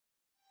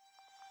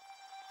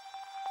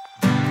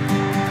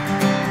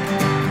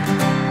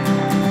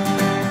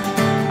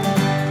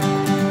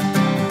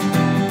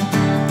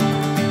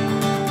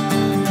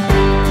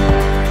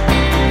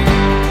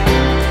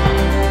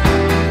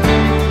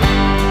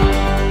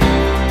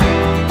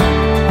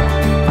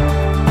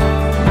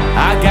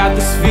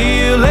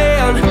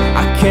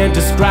can't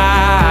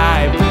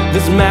describe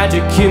this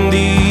magic in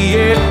the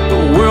air.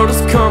 The world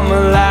has come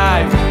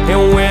alive,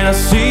 and when I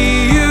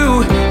see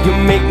you,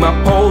 you make my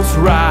pulse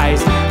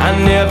rise. I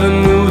never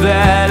knew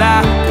that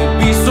I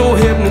could be so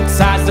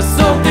hypnotized. There's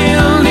something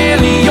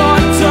in your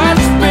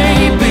touch,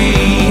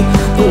 baby,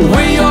 the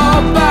way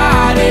your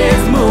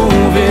body's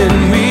moving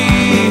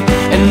me,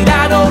 and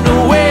I don't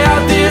know where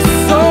this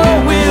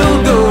soul will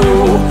go.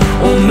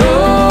 Oh,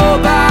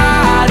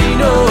 nobody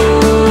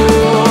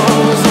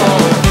knows.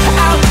 Oh,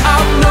 out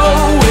of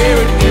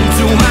nowhere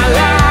into my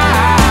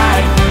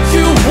life,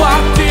 you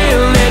walked in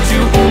and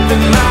you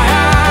opened my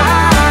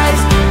eyes.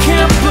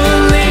 Can't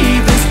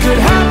believe this could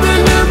happen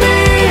to me,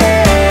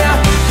 yeah.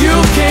 You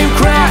came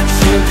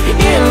crashing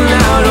in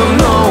out of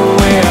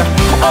nowhere.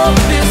 Oh,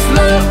 this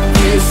love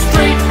is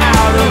straight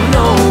out of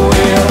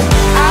nowhere.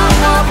 Out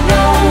of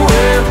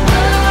nowhere.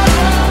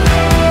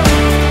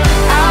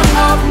 Out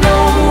of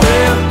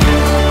nowhere.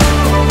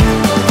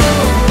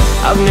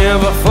 I've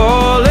never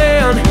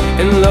fallen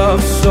in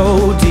love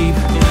so deep.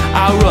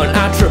 I run,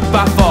 I trip,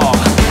 I fall,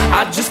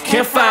 I just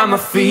can't find my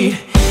feet.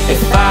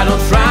 If I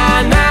don't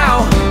try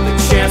now, the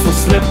chance will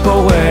slip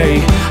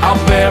away.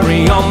 I'll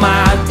bury all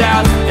my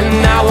doubts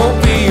and I won't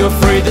be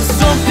afraid. There's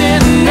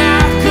something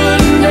I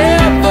could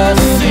never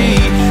see.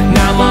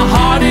 Now my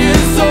heart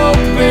is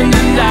open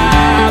and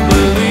I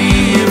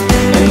believe,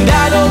 and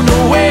I don't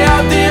know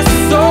where this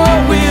soul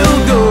will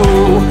go.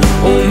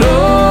 Oh,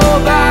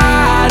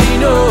 nobody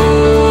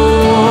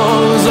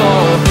knows.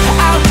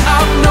 Oh, out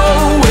of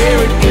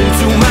nowhere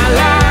into my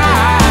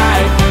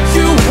life,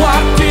 you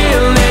walked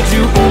in and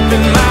you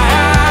opened my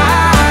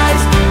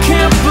eyes.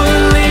 Can't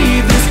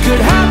believe this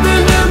could happen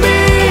to me,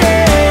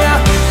 yeah.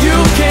 You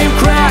came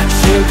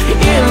crashing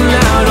in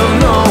out of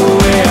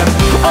nowhere.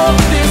 Oh,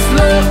 this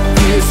love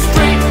is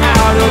straight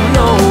out of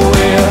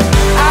nowhere.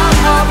 Out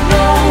of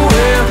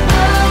nowhere.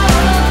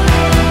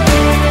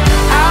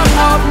 Out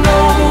of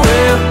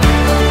nowhere.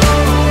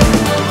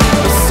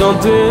 There's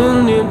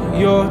something in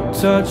your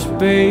touch,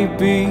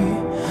 baby,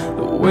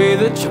 the way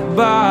that your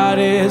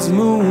body's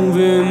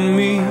moving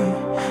me,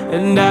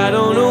 and I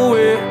don't know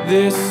where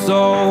this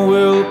all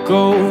will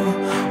go.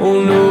 Oh,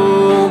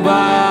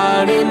 nobody